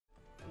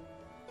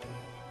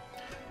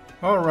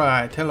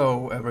Alright,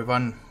 hello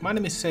everyone. My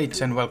name is Sage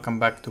and welcome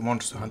back to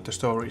Monster Hunter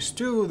Stories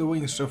 2, The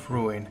Wings of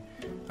Ruin.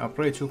 Our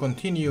playthrough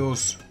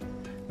continues.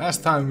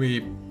 Last time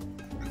we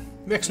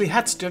actually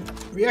hatched the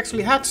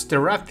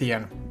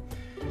Rathian.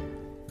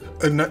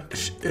 And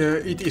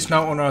it is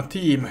now on our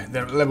team,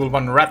 the level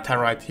 1 Ratha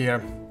right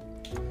here.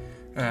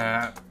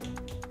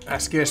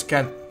 As guess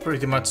can't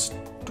pretty much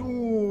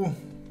do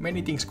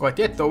many things quite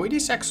yet, though it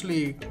is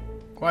actually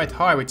quite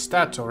high with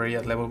stats already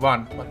at level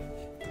 1. But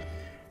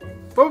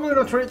probably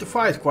not ready to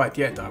fight quite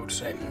yet, I would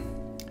say.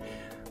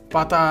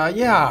 But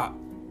yeah,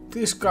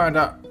 this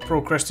kinda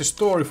progressed the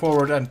story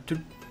forward and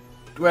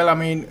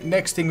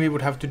next thing we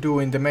would have to do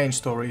in the main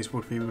story is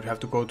we would have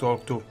to go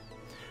talk to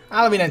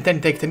Alvin and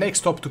then take the next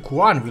stop to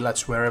Kuan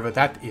village, wherever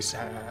that is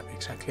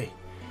exactly.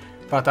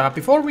 But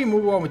before we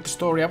move on with the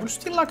story, I would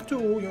still like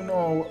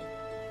to,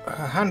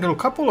 handle a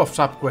couple of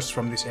sub-quests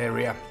from this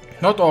area.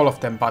 Not all of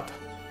them, but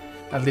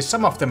at least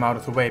some of them out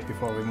of the way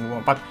before we move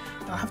on. But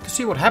I'll have to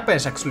see what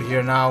happens actually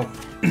here now.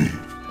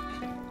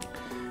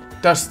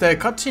 Does the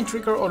cutscene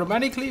trigger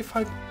automatically if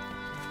I...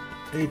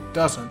 It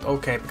doesn't,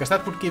 okay, because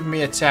that would give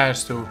me a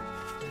chance to,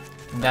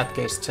 in that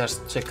case,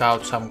 just check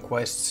out some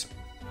quests.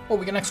 Oh,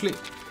 we can actually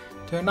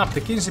turn up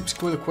the kinship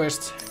skill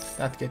quest.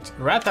 That gets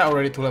Ratha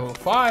already to level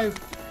 5,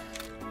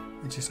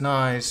 which is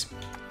nice.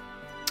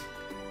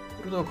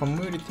 Brutal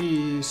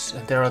communities,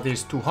 and there are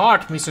these 2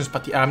 hard missions,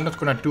 but yeah, I'm not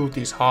gonna do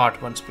these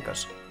hard ones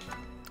because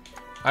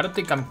I don't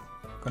think I'm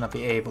gonna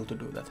be able to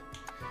do that.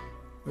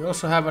 We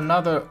also have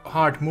another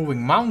hard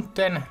moving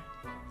mountain.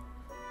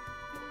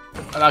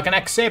 Well, I can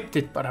accept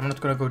it, but I'm not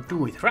gonna go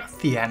do it.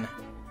 Rathian.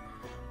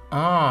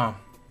 Ah.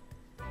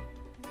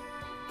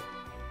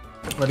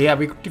 But yeah,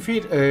 we could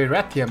defeat a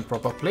Rathian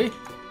probably.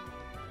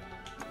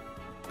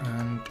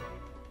 And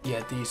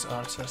yeah, these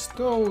are just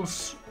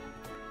those.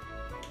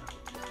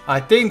 I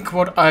think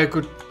what I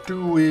could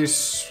do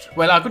is...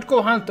 Well, I could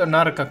go hunt a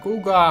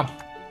Nargacuga.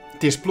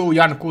 This blue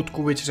Jan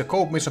Kutku, which is a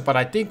coop mission, but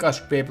I think I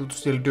should be able to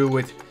still do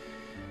it.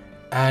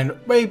 And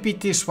maybe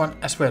this one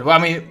as well. Well,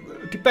 I mean,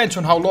 it depends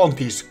on how long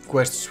these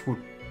quests would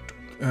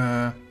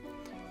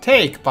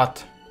take,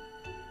 but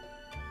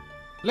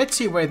let's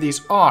see where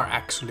these are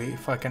actually,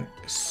 if I can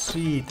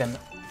see them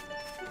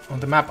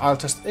on the map. I'll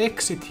just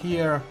exit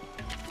here.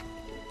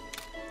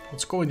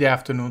 Let's go in the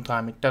afternoon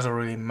time, it doesn't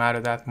really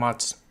matter that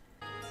much.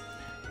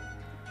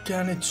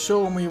 Can it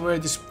show me where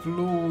this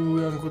blue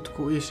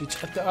Yankutku is?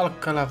 It's at the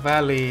Alcala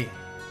Valley.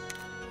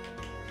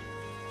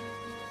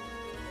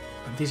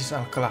 And this is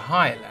Alcala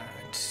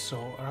Highlands,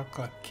 so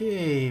Alcala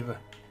Cave.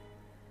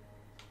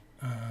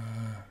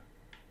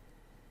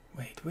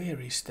 Wait,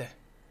 where is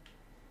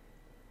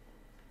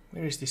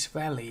this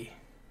valley?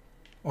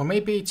 Or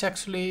maybe it's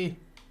actually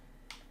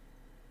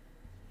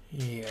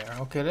here.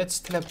 Okay, let's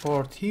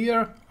teleport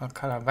here.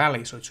 Alcala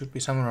Valley, so it should be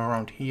somewhere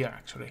around here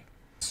actually.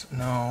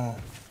 No.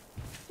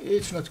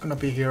 It's not gonna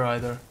be here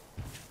either.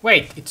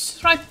 Wait,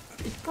 it's right.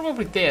 It's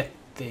probably that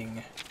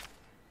thing.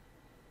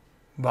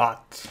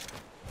 But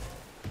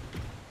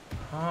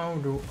how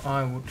do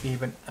I would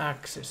even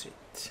access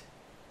it?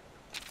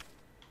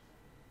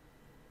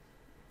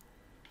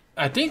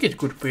 I think it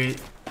could be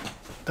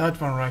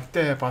that one right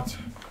there, but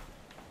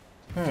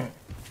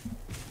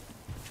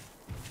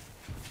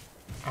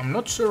I'm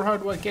not sure how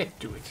do I get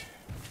to it.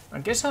 I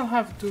guess I'll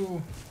have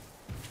to.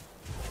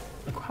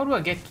 Like, how do I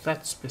get to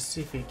that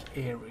specific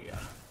area?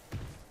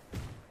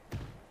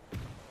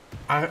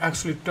 I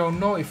actually don't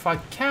know if I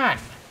can.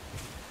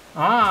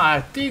 Ah,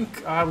 I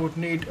think I would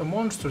need a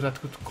monster that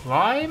could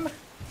climb.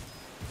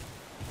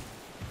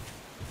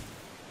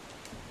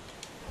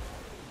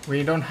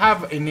 We don't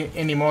have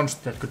any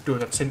monster that could do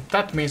that. So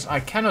that means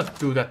I cannot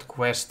do that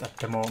quest at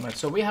the moment.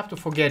 So we have to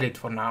forget it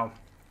for now.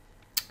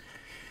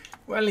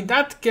 Well, in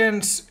that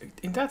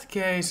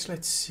case,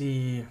 let's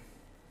see.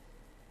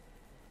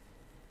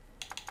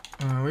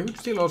 We would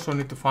still also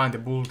need to find the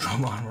bull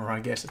drum armor, I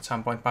guess, at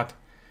some point, but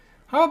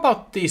how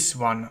about this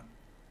one?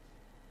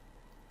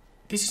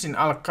 This is in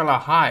Alcala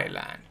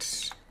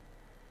Highlands.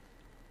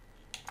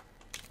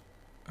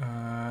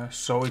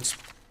 So it's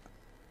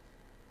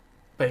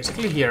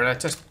basically here.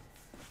 Let's just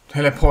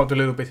teleport a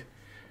little bit.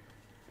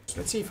 So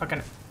let's see if I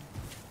can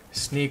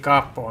sneak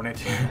up on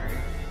it.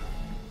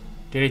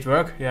 Did it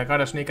work? Yeah, I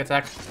got a sneak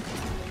attack.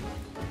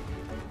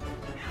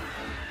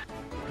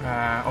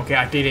 Okay,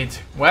 I did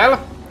it. Well,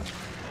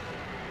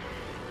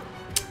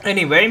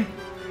 anyway,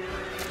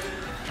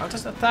 I'll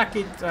just attack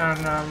it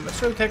and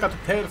let's really take out the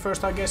tail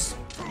first, I guess.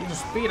 Use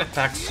speed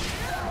attacks,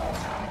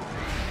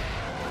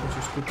 which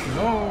is good to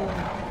know,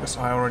 because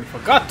I already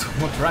forgot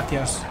what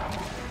Rathians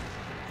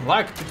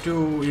like to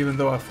do, even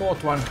though I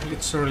fought one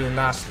literally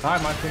last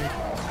time, I think.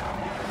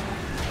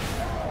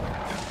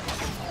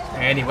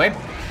 Anyway,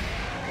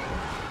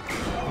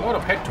 a lot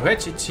of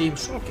head-to-heads it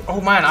seems. Okay. Oh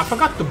man, I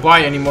forgot to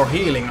buy any more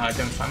healing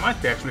items. I might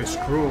be actually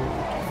screwed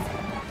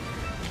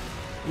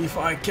if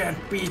I can't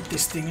beat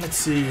this thing. Let's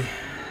see.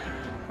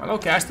 Well,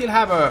 okay, I still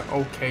have a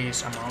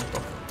okayish amount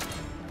of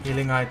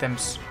healing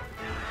items.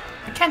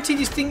 I can't see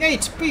this thing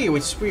HP,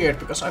 which is weird,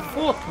 because I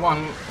fought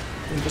one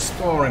in the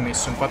story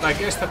mission, but I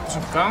guess that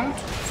doesn't count,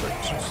 so it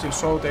doesn't still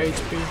show the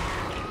HP.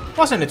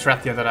 Wasn't it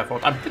Rathian that I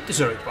thought? I'm pretty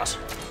sure it was.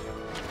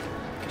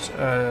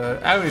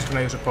 Alvin is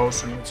gonna use a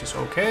potion, which is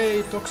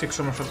okay. Toxic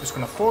Somersault is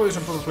gonna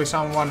poison probably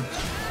someone.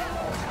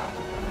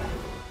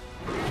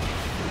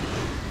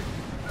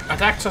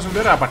 Attacked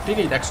Sasudera, but did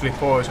it actually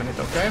poison it,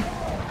 okay?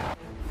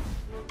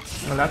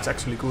 Well, that's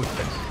actually good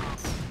then.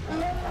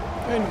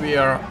 And we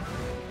are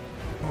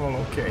all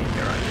okay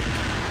here, I think.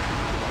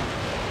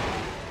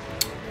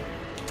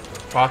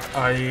 But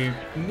I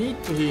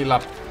need to heal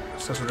up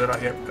Sasudera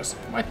here because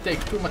it might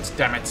take too much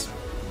damage.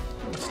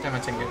 Too much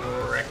damage and get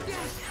wrecked.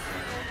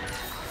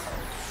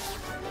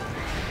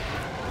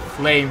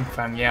 Flame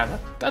Fang, yeah,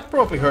 that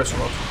probably hurts a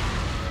lot.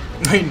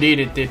 Indeed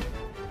it did.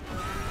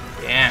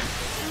 Damn.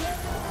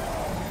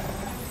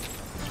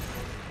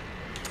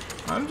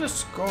 I'm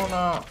just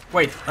gonna...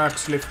 Wait,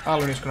 actually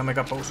Alvin is gonna make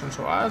a potion,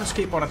 so I'll just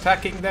keep on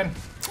attacking then.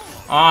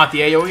 Ah,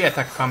 the AoE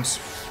attack comes.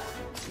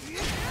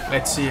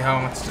 Let's see how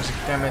much does it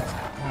damage.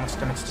 How much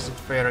damage does it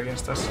fare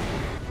against us?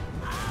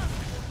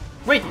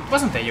 Wait, it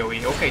wasn't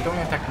AoE. Okay, don't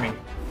attack me.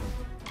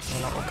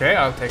 Okay,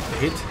 I'll take the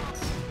hit.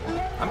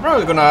 I'm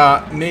probably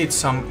gonna need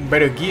some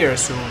better gear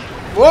soon.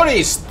 What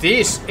is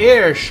this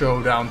air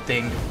showdown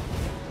thing?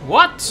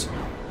 What?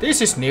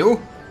 This is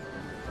new.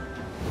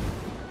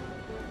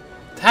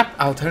 Tap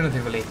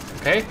alternatively.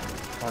 Okay,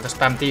 I'll just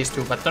spam these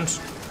two buttons.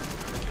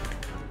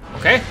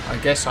 Okay, I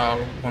guess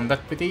I'll win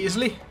that pretty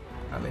easily.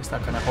 At least I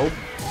kind of hope.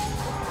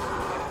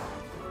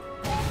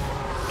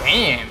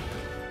 Damn.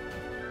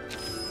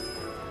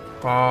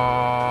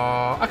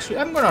 Actually,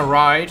 I'm gonna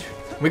ride.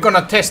 We're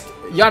gonna test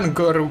Jan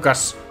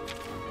Garuga's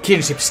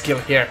kinship skill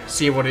here.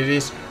 See what it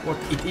is. What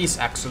it is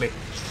actually.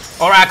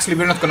 Or actually,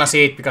 we're not gonna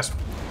see it because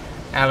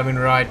Alvin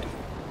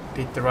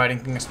did the riding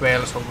thing as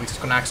well. So we're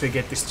just gonna actually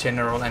get this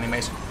general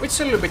animation, which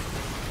is a little bit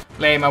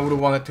lame. I would have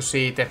wanted to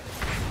see the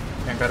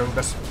Jan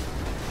Garuga's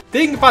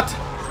thing, but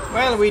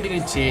well, we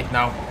didn't see it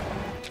now.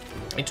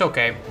 It's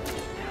okay.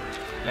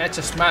 Let's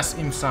just smash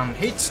him some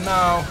hits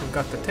now. We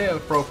got the tail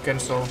broken,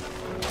 so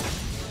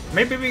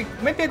maybe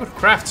I could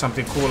craft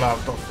something cool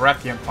out of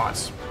Rathian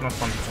parts. Not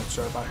 100%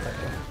 sure about that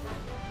yet.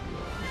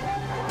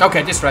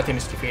 Okay, this Rathian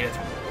is defeated.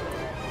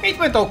 It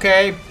went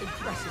okay.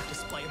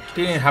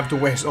 Didn't have to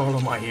waste all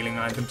of my healing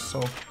items,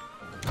 so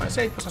I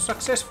say it was a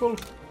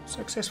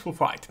successful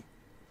fight.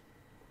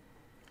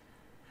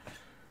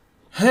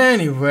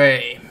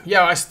 Anyway,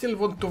 yeah, I still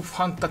want to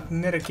hunt that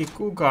Nerki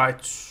Kuga.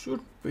 It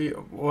should be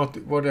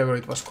whatever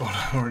it was called.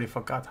 I already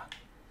forgot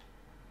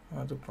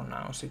how to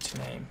pronounce its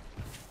name.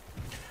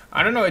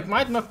 I don't know, it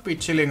might not be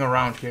chilling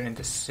around here in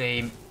the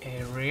same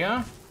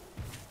area.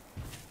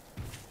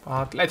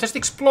 But let's just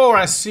explore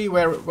and see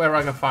where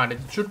I can find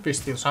it. It should be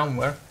still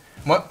somewhere.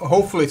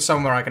 Hopefully it's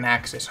somewhere I can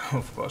access,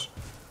 of course.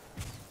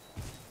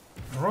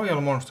 Royal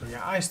monster,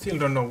 yeah, I still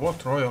don't know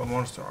what royal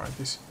monster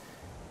is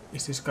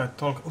this guy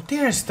talking. Oh,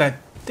 there's the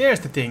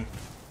thing.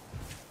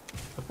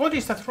 But what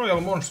is that royal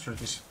monster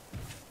this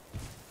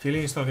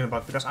Philly is talking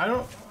about? Because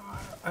I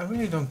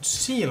really don't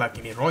see like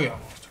any royal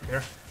monster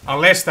here.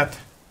 Unless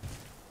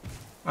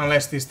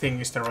this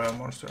thing is the royal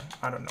monster.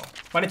 I don't know.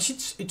 But it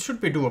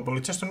should be doable.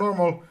 It's just a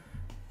normal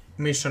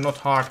mission, not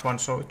hard one,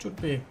 so it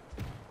should be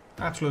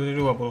absolutely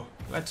doable.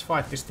 Let's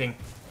fight this thing.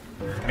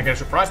 Can I get a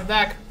surprise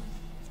attack?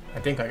 I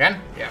think I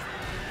can. Yeah.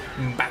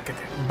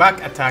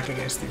 Back attack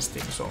against this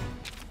thing, so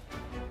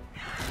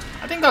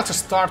I think I'll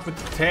just start with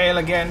the tail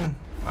again.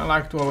 I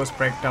like to always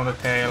break down the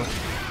tail.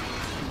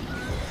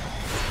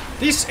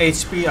 This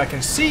HP I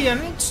can see,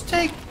 and it's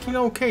taking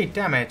okay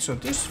damage, so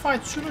this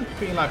fight shouldn't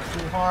be like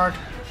too hard.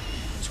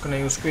 It's gonna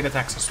use speed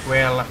attacks as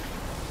well.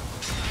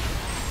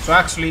 So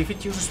actually, if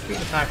it uses speed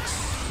attacks...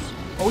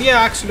 Oh yeah,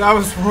 actually I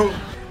was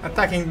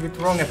attacking with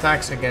wrong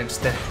attacks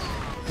against the...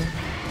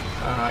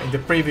 in the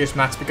previous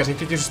match, because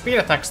if it uses speed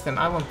attacks, then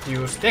I want to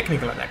use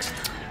technical attacks.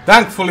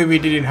 Thankfully we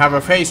didn't have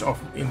a face-off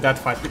in that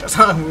fight, because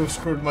I would have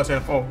screwed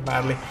myself off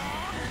badly.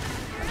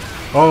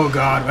 Oh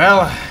god,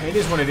 well, it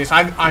is what it is.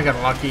 I got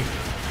lucky.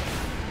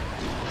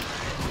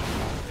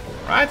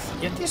 Right,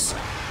 it is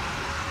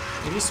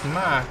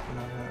mad.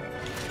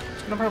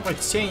 It's gonna probably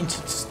change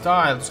its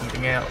style to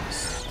something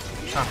else.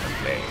 Sharpen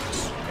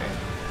blades, okay.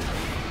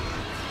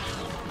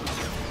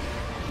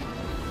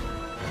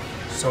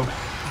 So,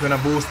 gonna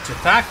boost its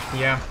attack,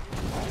 yeah.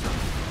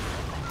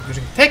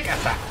 Using tech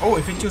attack. Oh,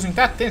 if it's using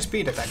that, then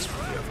speed attacks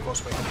will be, of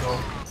course, way to go.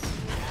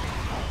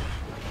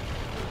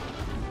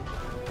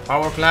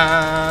 Power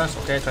class.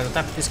 Okay, try to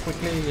tap this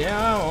quickly.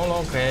 Yeah, all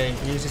okay.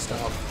 Easy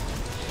stuff.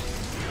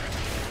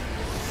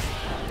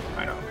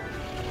 I know.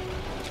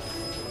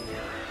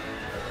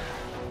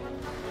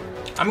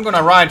 I'm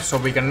gonna ride so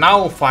we can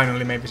now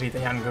finally maybe see the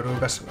Jan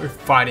Garuga's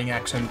fighting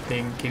action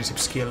thing, kinship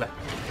skill.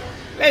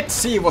 Let's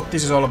see what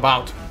this is all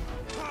about.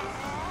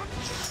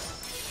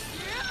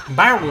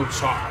 Barrel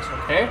charge,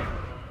 okay.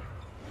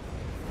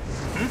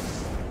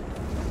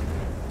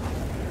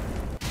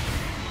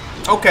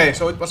 Okay,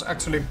 so it was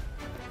actually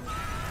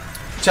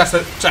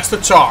just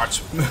a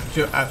charge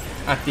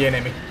at the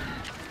enemy.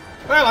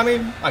 Well, I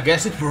mean, I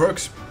guess it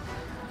works.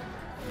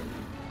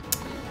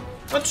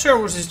 Not sure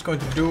what this is going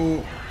to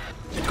do.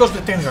 It goes to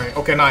the temporary.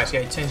 Okay, nice.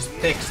 Yeah, it changed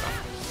the text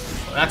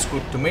stuff. So that's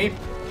good to me.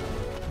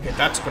 Okay,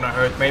 that's gonna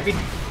hurt maybe.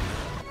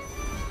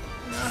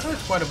 Yeah, hurt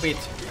quite a bit.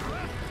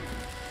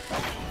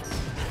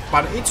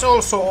 But it's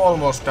also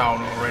almost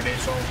down already,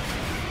 so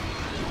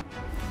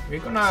we're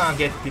gonna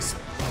get this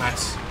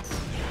match.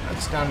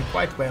 That's done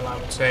quite well, I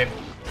would say.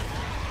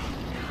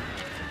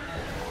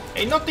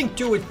 Ain't nothing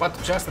to it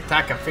but just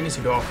attack and finish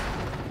it off.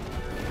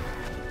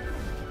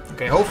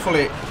 Okay,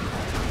 hopefully.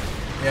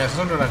 Yeah,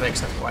 Sondra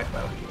takes that quite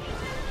well.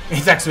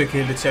 It actually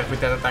killed itself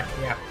with that attack,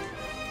 yeah.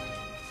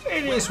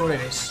 It is what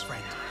it is.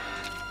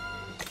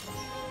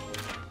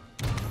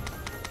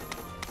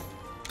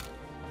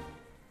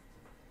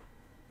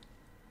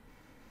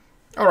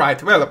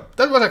 Alright, well,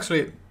 that was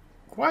actually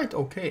quite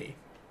okay.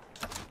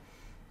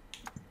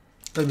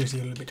 Let me see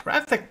a little bit.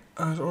 Rathek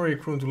has already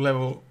grown to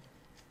level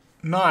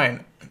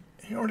 9.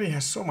 He already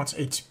has so much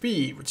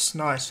HP, which is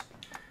nice.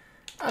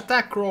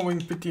 Attack growing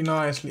pretty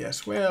nicely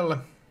as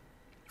well.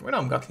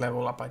 Venom got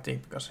level up, I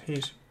think, because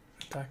his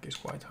attack is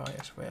quite high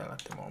as well at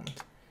the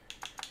moment.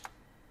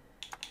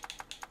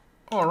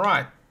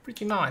 Alright,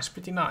 pretty nice,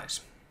 pretty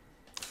nice.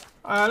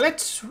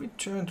 Let's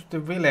return to the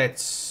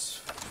village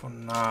for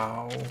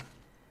now.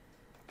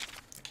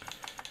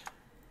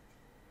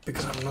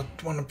 Because I'm not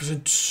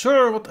 100%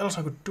 sure what else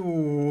I could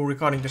do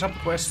regarding the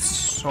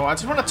sub-quests. So I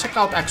just want to check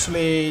out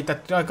actually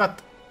that I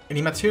got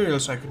any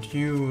materials I could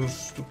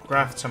use to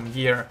craft some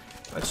gear.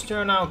 Let's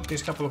turn out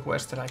these couple of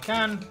quests that I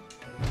can.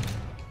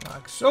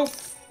 Like so.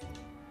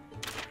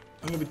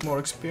 A little bit more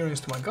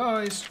experience to my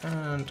guys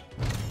and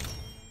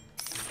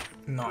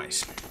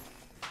nice.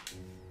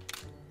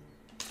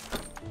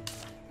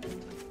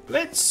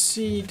 Let's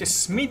see the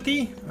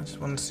smithy. I just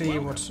want to see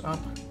what's up.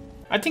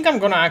 I think I'm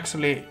gonna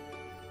actually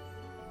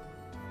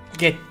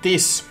get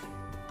this.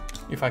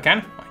 If I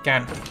can, I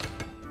can.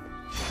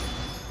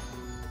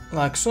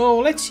 Like so,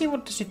 let's see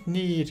what does it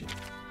need.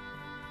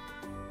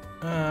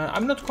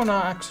 I'm not gonna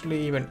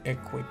actually even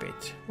equip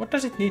it. What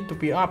does it need to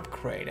be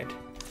upgraded?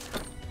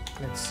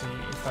 Let's see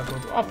if I go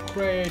to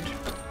upgrade.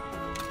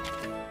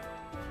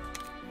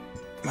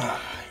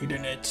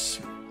 Hidden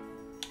edge.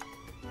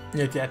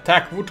 Yeah, the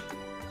attack would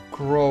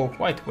grow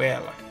quite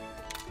well.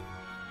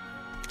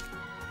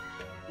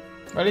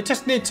 Well, it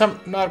just needs some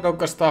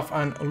Nargoka stuff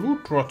and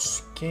loot rot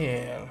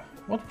scale.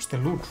 What was the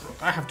loot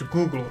rot? I have to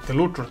Google what the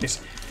loot rot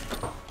is.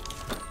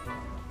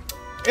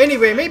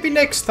 Anyway, maybe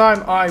next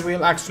time I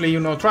will actually,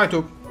 try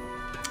to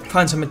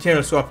find some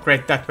materials to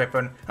upgrade that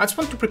weapon. I just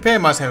want to prepare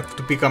myself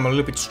to become a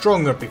little bit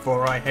stronger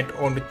before I head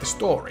on with the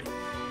story.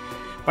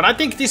 But I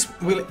think this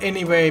will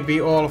anyway be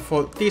all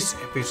for this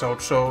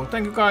episode, so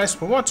thank you guys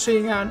for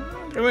watching and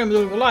remember to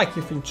leave a like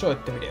if you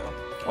enjoyed the video.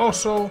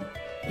 Also,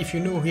 if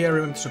you're new here,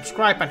 remember to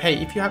subscribe, and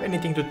hey, if you have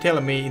anything to tell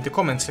me in the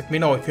comments, let me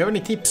know. If you have any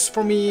tips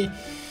for me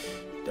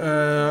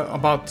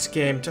about this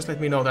game, just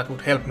let me know, that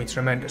would help me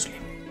tremendously.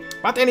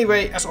 But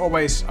anyway, as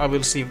always, I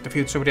will see you in the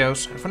future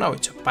videos, and for now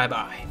it's bye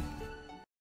bye.